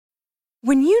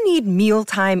When you need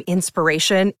mealtime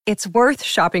inspiration, it's worth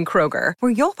shopping Kroger,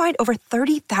 where you'll find over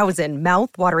 30,000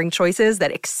 mouth-watering choices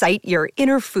that excite your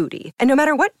inner foodie. And no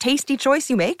matter what tasty choice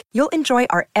you make, you'll enjoy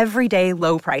our everyday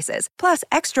low prices, plus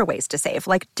extra ways to save,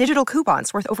 like digital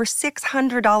coupons worth over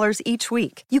 $600 each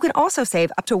week. You can also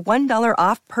save up to $1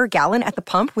 off per gallon at the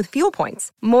pump with fuel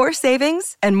points. More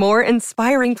savings and more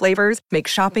inspiring flavors make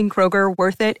shopping Kroger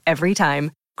worth it every time.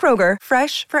 Kroger,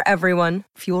 fresh for everyone.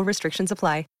 Fuel restrictions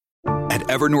apply. At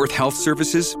Evernorth Health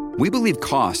Services, we believe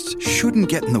costs shouldn't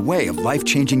get in the way of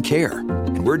life-changing care,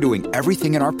 and we're doing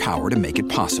everything in our power to make it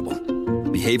possible.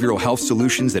 Behavioral health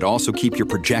solutions that also keep your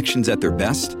projections at their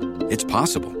best? It's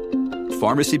possible.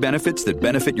 Pharmacy benefits that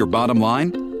benefit your bottom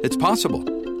line? It's possible.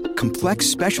 Complex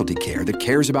specialty care that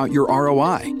cares about your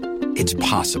ROI? It's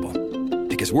possible.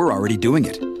 Because we're already doing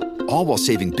it. All while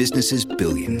saving businesses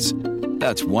billions.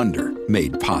 That's Wonder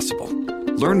made possible.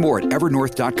 Learn more at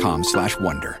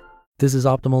evernorth.com/wonder. This is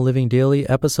Optimal Living Daily,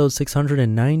 episode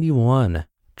 691,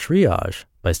 Triage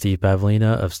by Steve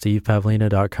Pavlina of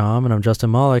stevepavlina.com. And I'm Justin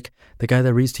Malik, the guy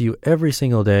that reads to you every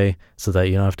single day so that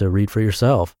you don't have to read for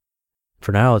yourself.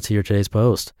 For now, let's hear today's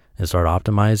post and start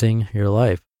optimizing your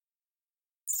life.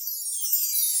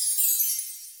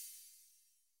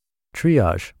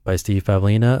 Triage by Steve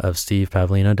Pavlina of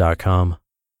stevepavlina.com.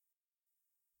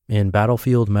 In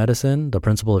battlefield medicine, the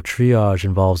principle of triage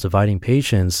involves dividing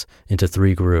patients into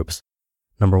three groups.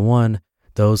 Number one,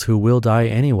 those who will die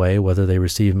anyway, whether they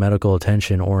receive medical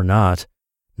attention or not.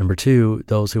 Number two,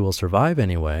 those who will survive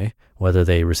anyway, whether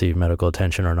they receive medical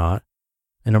attention or not.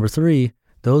 And number three,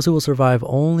 those who will survive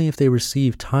only if they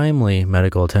receive timely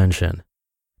medical attention.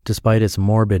 Despite its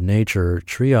morbid nature,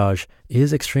 triage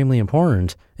is extremely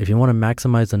important if you want to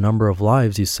maximize the number of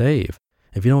lives you save.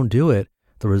 If you don't do it,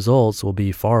 the results will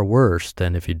be far worse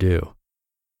than if you do.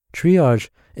 Triage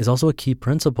is also a key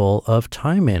principle of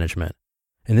time management.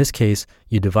 In this case,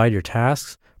 you divide your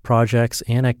tasks, projects,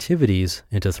 and activities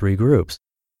into three groups.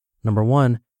 Number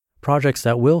one, projects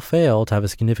that will fail to have a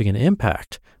significant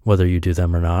impact, whether you do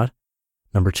them or not.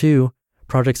 Number two,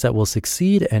 projects that will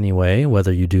succeed anyway,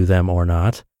 whether you do them or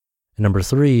not. And number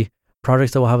three,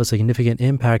 projects that will have a significant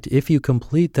impact if you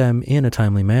complete them in a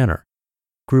timely manner.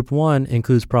 Group one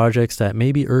includes projects that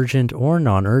may be urgent or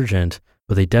non-urgent,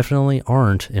 but they definitely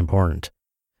aren't important.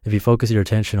 If you focus your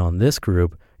attention on this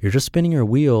group, you're just spinning your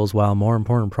wheels while more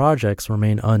important projects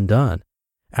remain undone.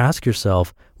 Ask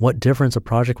yourself what difference a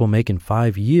project will make in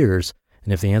 5 years,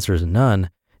 and if the answer is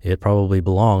none, it probably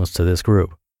belongs to this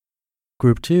group.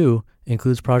 Group two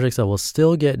includes projects that will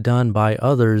still get done by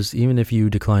others even if you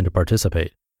decline to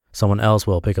participate. Someone else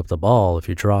will pick up the ball if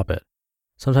you drop it.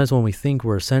 Sometimes when we think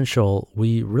we're essential,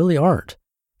 we really aren't.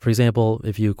 For example,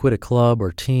 if you quit a club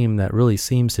or team that really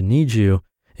seems to need you,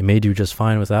 it may do just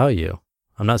fine without you.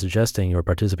 I'm not suggesting your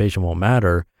participation won't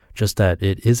matter, just that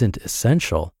it isn't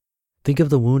essential. Think of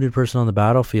the wounded person on the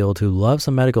battlefield who loves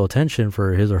some medical attention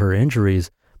for his or her injuries,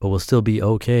 but will still be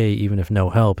okay even if no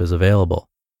help is available.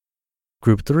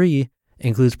 Group three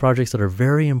includes projects that are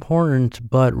very important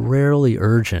but rarely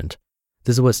urgent.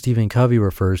 This is what Stephen Covey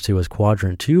refers to as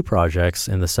Quadrant 2 projects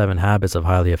in the 7 Habits of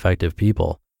Highly Effective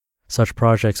People. Such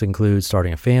projects include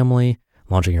starting a family,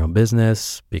 launching your own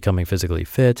business, becoming physically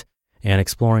fit, and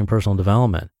exploring personal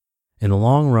development. In the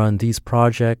long run, these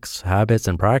projects, habits,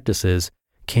 and practices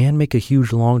can make a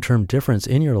huge long-term difference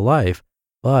in your life,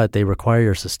 but they require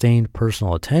your sustained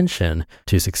personal attention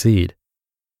to succeed.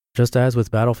 Just as with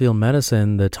battlefield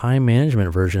medicine, the time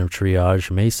management version of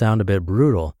triage may sound a bit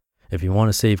brutal. If you want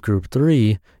to save group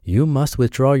 3, you must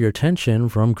withdraw your attention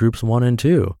from groups 1 and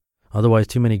 2. Otherwise,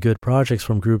 too many good projects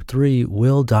from group 3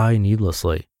 will die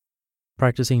needlessly.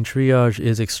 Practicing triage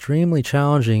is extremely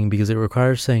challenging because it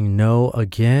requires saying no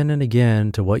again and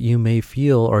again to what you may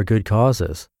feel are good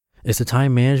causes. It's the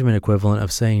time management equivalent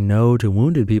of saying no to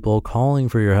wounded people calling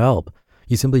for your help.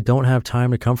 You simply don't have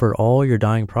time to comfort all your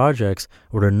dying projects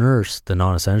or to nurse the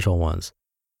non-essential ones.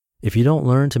 If you don't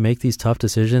learn to make these tough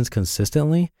decisions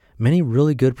consistently, many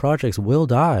really good projects will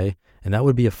die, and that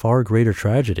would be a far greater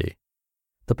tragedy.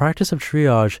 The practice of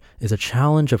triage is a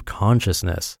challenge of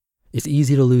consciousness. It's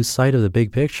easy to lose sight of the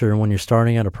big picture when you're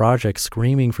starting out a project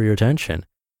screaming for your attention,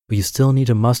 but you still need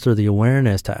to muster the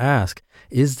awareness to ask,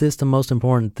 is this the most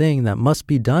important thing that must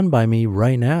be done by me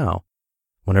right now?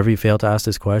 Whenever you fail to ask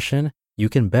this question, you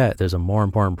can bet there's a more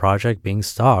important project being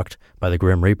stalked by the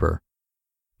Grim Reaper.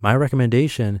 My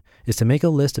recommendation is to make a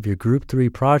list of your Group 3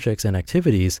 projects and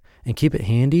activities and keep it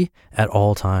handy at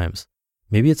all times.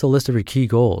 Maybe it's a list of your key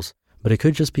goals, but it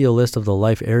could just be a list of the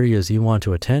life areas you want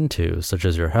to attend to, such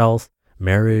as your health,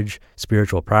 marriage,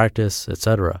 spiritual practice,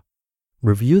 etc.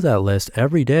 Review that list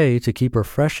every day to keep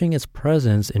refreshing its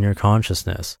presence in your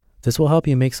consciousness. This will help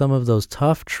you make some of those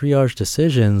tough triage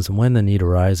decisions when the need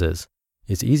arises.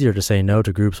 It's easier to say no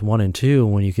to groups 1 and 2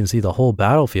 when you can see the whole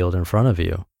battlefield in front of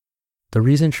you. The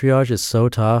reason triage is so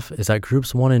tough is that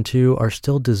groups 1 and 2 are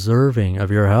still deserving of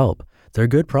your help. They're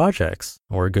good projects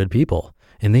or good people,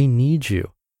 and they need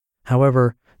you.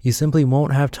 However, you simply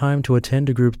won't have time to attend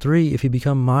to group 3 if you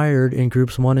become mired in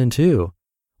groups 1 and 2.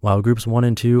 While groups 1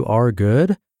 and 2 are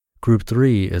good, group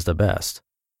 3 is the best.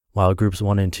 While groups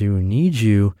 1 and 2 need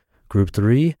you, group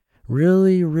 3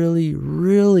 really, really,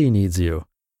 really needs you.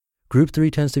 Group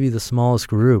 3 tends to be the smallest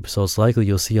group, so it's likely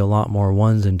you'll see a lot more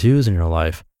 1s and 2s in your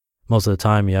life. Most of the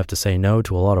time, you have to say no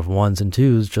to a lot of 1s and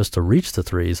 2s just to reach the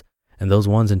 3s, and those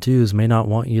 1s and 2s may not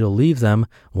want you to leave them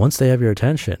once they have your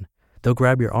attention. They'll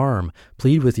grab your arm,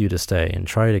 plead with you to stay, and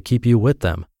try to keep you with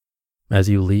them. As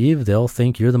you leave, they'll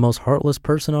think you're the most heartless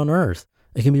person on earth.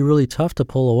 It can be really tough to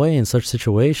pull away in such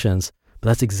situations, but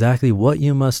that's exactly what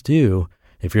you must do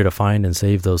if you're to find and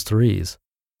save those 3s.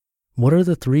 What are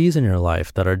the 3s in your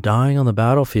life that are dying on the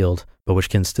battlefield, but which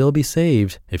can still be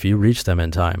saved if you reach them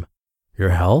in time? Your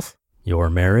health, your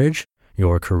marriage,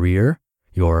 your career,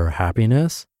 your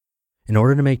happiness? In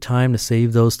order to make time to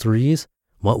save those 3s,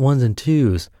 what 1s and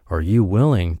 2s are you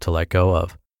willing to let go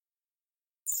of?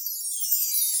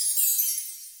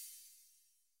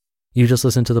 You just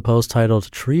listened to the post titled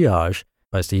Triage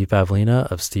by Steve Pavlina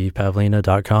of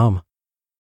stevepavlina.com.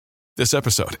 This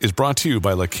episode is brought to you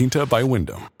by La Quinta by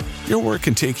Wyndham. Your work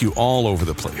can take you all over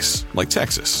the place, like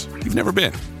Texas. You've never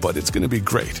been, but it's going to be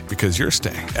great because you're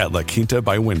staying at La Quinta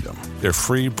by Wyndham. Their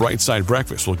free Bright Side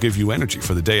breakfast will give you energy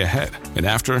for the day ahead. And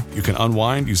after, you can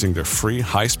unwind using their free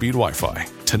high-speed Wi-Fi.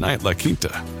 Tonight, La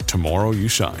Quinta. Tomorrow, you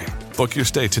shine. Book your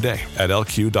stay today at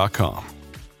LQ.com.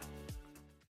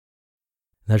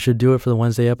 That should do it for the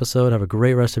Wednesday episode. Have a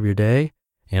great rest of your day,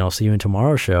 and I'll see you in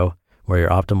tomorrow's show where your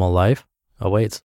optimal life awaits.